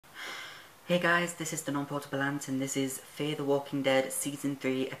Hey guys, this is the Non-Portable Ant and this is Fear the Walking Dead Season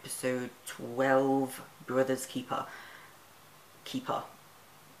 3 Episode 12, Brothers Keeper. Keeper.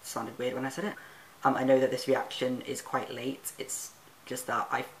 Sounded weird when I said it. I know that this reaction is quite late. It's just that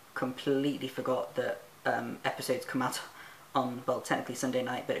I completely forgot that episodes come out on, well, technically Sunday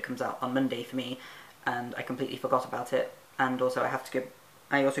night, but it comes out on Monday for me, and I completely forgot about it. And also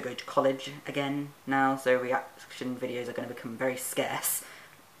I also go to college again now, so reaction videos are going to become very scarce.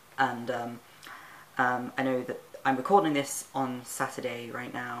 And I know that I'm recording this on Saturday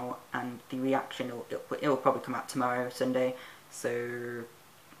right now, and the reaction it'll probably come out tomorrow, Sunday. So,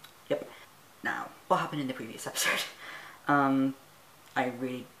 yep. Now, what happened in the previous episode? I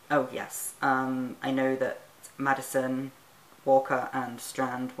know that Madison, Walker, and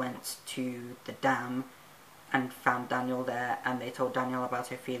Strand went to the dam and found Daniel there, and they told Daniel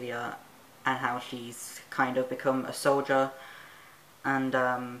about Ophelia and how she's kind of become a soldier, and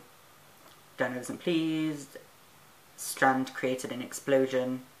Daniel isn't pleased. Strand created an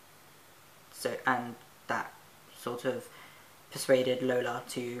explosion, and that sort of persuaded Lola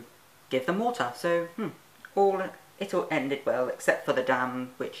to give them water. So it all ended well, except for the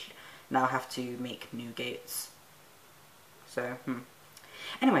dam, which now have to make new gates. So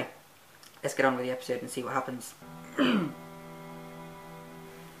anyway, let's get on with the episode and see what happens.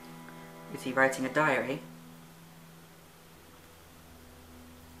 Is he writing a diary?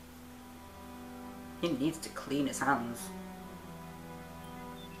 He needs to clean his hands.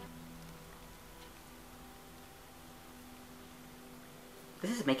 This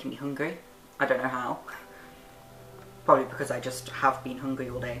is making me hungry. I don't know how. Probably because I just have been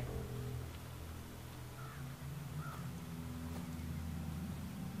hungry all day.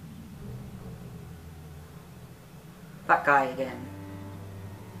 That guy again.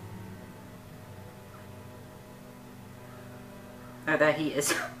 Oh, there he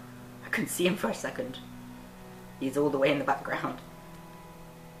is. I couldn't see him for a second. He's all the way in the background.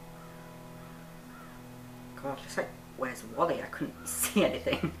 God, it's like, where's Wally? I couldn't see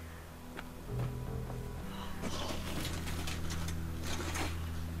anything.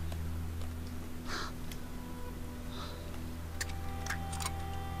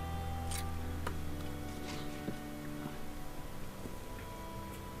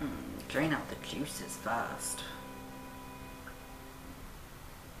 Drain out the juices first.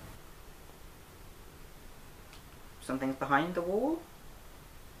 Something's behind the wall?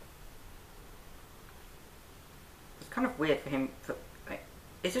 It's kind of weird for him,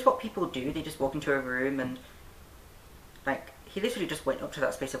 is this what people do? They just walk into a room and, like, he literally just went up to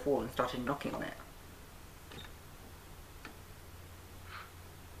that space of wall and started knocking on it.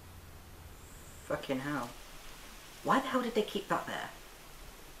 Fucking hell. Why the hell did they keep that there?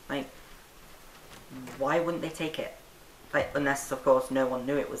 Like, why wouldn't they take it? Like, unless, of course, no one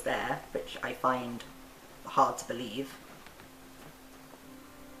knew it was there, which I find hard to believe.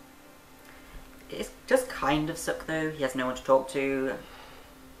 It's just kind of suck though, he has no one to talk to,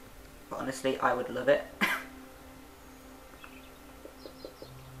 but honestly I would love it.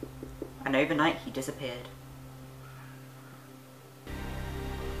 And overnight he disappeared.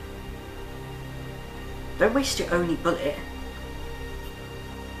 Don't waste your only bullet.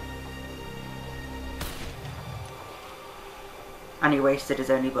 And he wasted his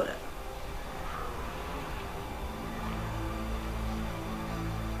only bullet.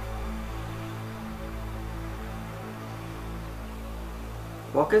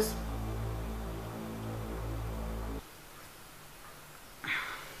 Walkers?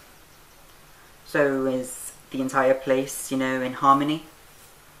 So is the entire place, you know, in harmony?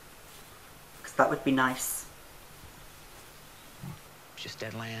 Because that would be nice. Just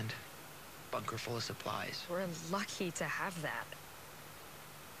dead land. Bunker full of supplies. We're lucky to have that.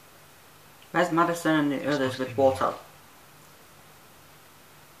 Where's Madison and the others with water?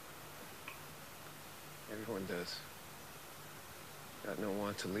 Everyone does. Got no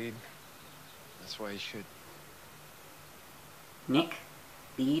one to lead. That's why you should. Nick?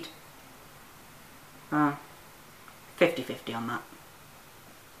 Lead? 50-50 on that.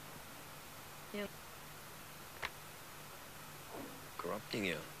 Yep. Corrupting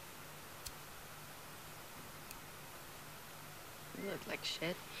you. You look like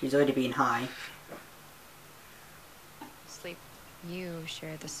shit. He's already been high. Sleep. You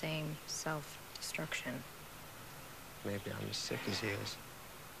share the same self-destruction. Maybe I'm as sick as he is.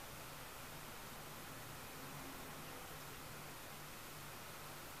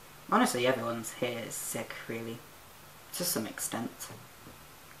 Honestly, everyone's here is sick, really. To some extent.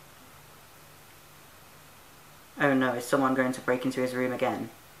 Oh no, is someone going to break into his room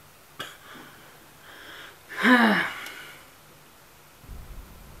again?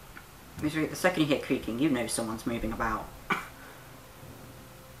 The second you hear creaking, you know someone's moving about.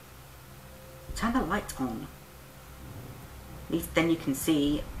 Turn the light on. At least then you can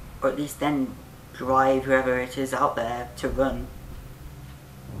see, or at least then drive whoever it is out there to run.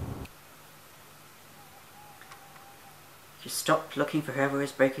 You stop looking for whoever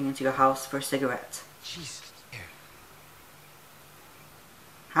is breaking into your house for a cigarette. Jesus. Here.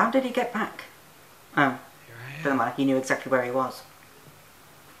 How did he get back? Oh, Here I am. doesn't matter, he knew exactly where he was.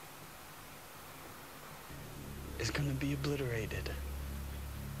 It's gonna be obliterated.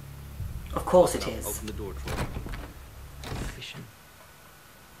 Of course it Now, is. open the door for me. Fishing.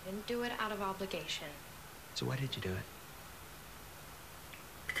 Didn't do it out of obligation. So why did you do it?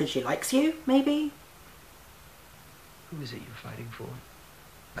 Because she likes you, maybe? Who is it you're fighting for?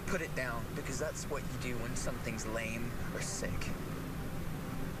 I put it down because that's what you do when something's lame or sick.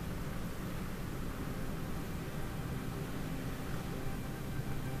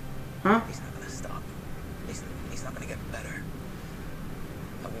 Huh? He's not gonna stop. He's not gonna get better.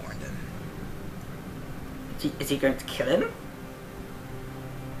 I warned him. Is he going to kill him?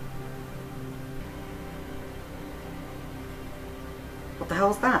 What the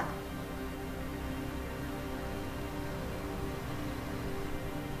hell's that?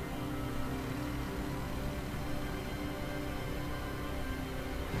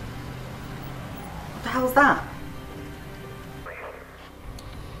 What the hell's that?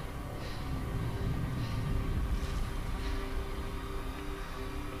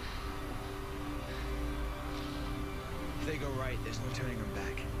 If they go right, there's no turning them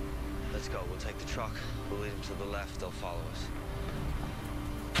back. Let's go. We'll take the truck. We'll lead them to the left. They'll follow us.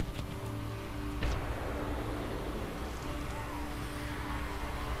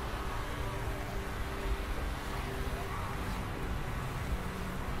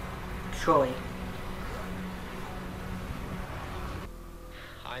 Troy.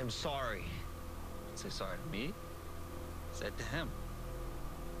 I am sorry. Say sorry to me? Say it to him.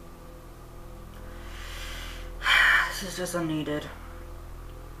 This is just unneeded.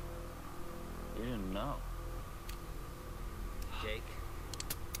 You didn't know. Jake?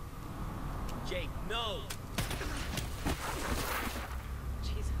 Jake, no!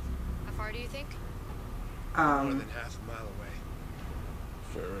 Jesus. How far do you think? More than half a mile away.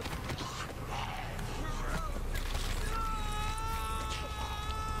 Sure.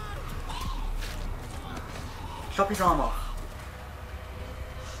 Chop his arm off.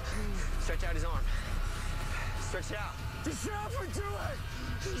 Stretch out his arm. Stretch it out. Just shut up and do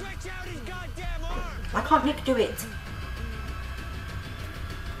it! Stretch out his goddamn arm! Why can't Nick do it?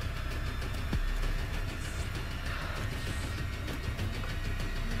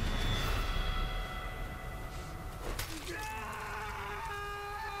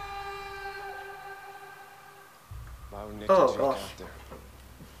 Why would Nick Oh, and Jake gosh. out there?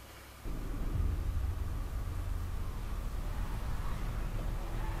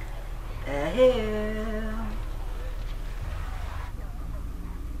 They're here.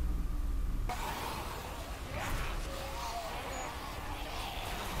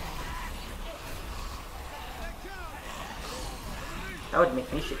 That would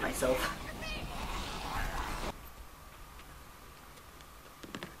make me shit myself.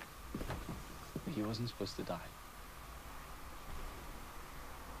 He wasn't supposed to die.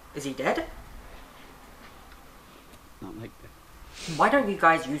 Is he dead? Not like that. Why don't you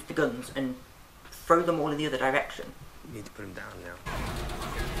guys use the guns and throw them all in the other direction? You need to put him down now.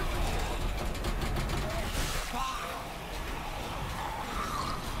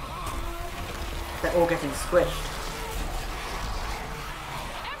 They're all getting squished.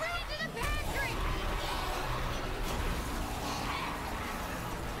 Everyone to the pantry!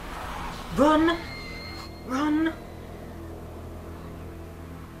 Run! Run!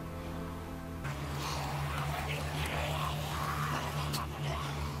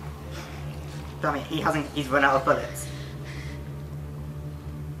 Damn it, he's run out of bullets.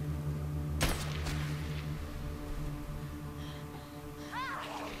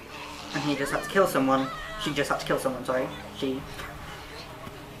 And he just had to kill someone. She just had to kill someone, sorry. She.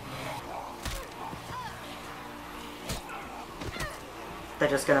 They're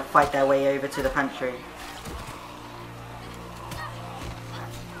just gonna fight their way over to the pantry.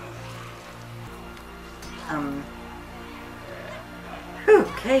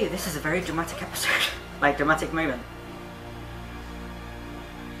 Okay, this is a very dramatic episode. Like, dramatic moment.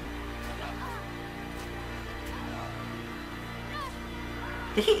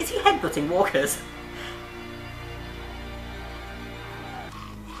 Is he headbutting walkers?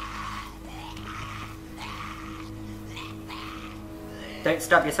 Don't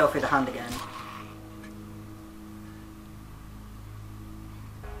stab yourself through the hand again.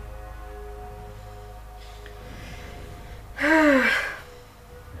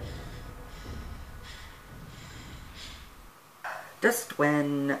 Just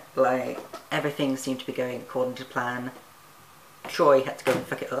when, like, everything seemed to be going according to plan, Troy had to go and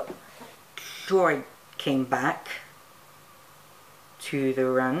fuck it up. Troy came back to the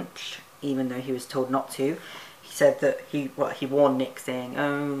ranch, even though he was told not to. He said that he warned Nick, saying,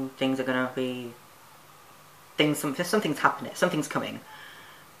 "Oh, things are gonna be... something's happening, something's coming."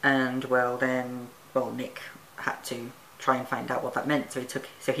 And, well, then, Nick had to try and find out what that meant, so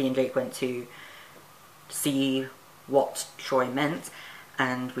he and Jake went to see what Troy meant,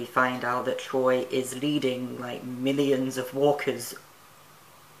 and we find out that Troy is leading, like, millions of walkers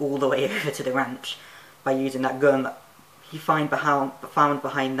all the way over to the ranch by using that gun that he found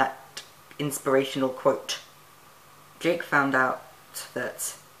behind that inspirational quote. Jake found out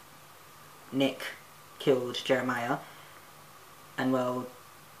that Nick killed Jeremiah, and, well,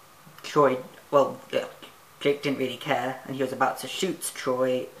 Jake didn't really care, and he was about to shoot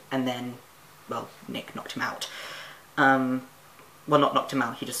Troy, and then, well, Nick knocked him out. Well, not knocked him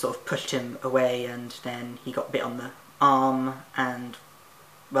out, he just sort of pushed him away, and then he got bit on the arm, and,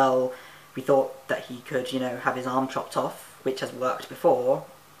 well, we thought that he could, you know, have his arm chopped off, which has worked before,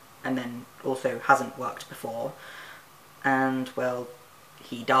 and then also hasn't worked before, and, well,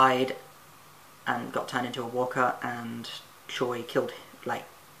 he died and got turned into a walker, and Troy killed, like,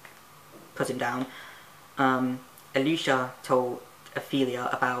 put him down. Alicia told Ophelia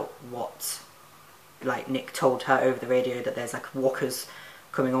about what, like, Nick told her over the radio, that there's, like, walkers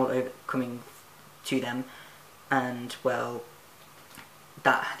coming to them, and, well,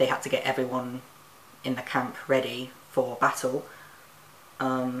 that they had to get everyone in the camp ready for battle,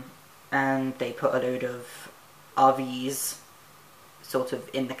 and they put a load of RVs sort of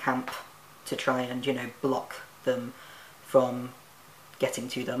in the camp to try and, you know, block them from getting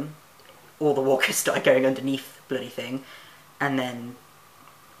to them. All the walkers started going underneath the bloody thing, and then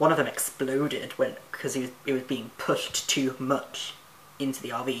one of them exploded because it was being pushed too much into the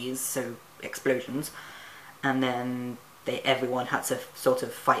RVs, so explosions, and then everyone had to sort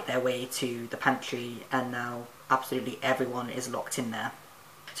of fight their way to the pantry, and now absolutely everyone is locked in there.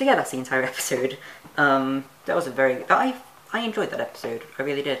 So yeah, that's the entire episode. That was I enjoyed that episode, I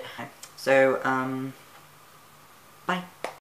really did. So, bye.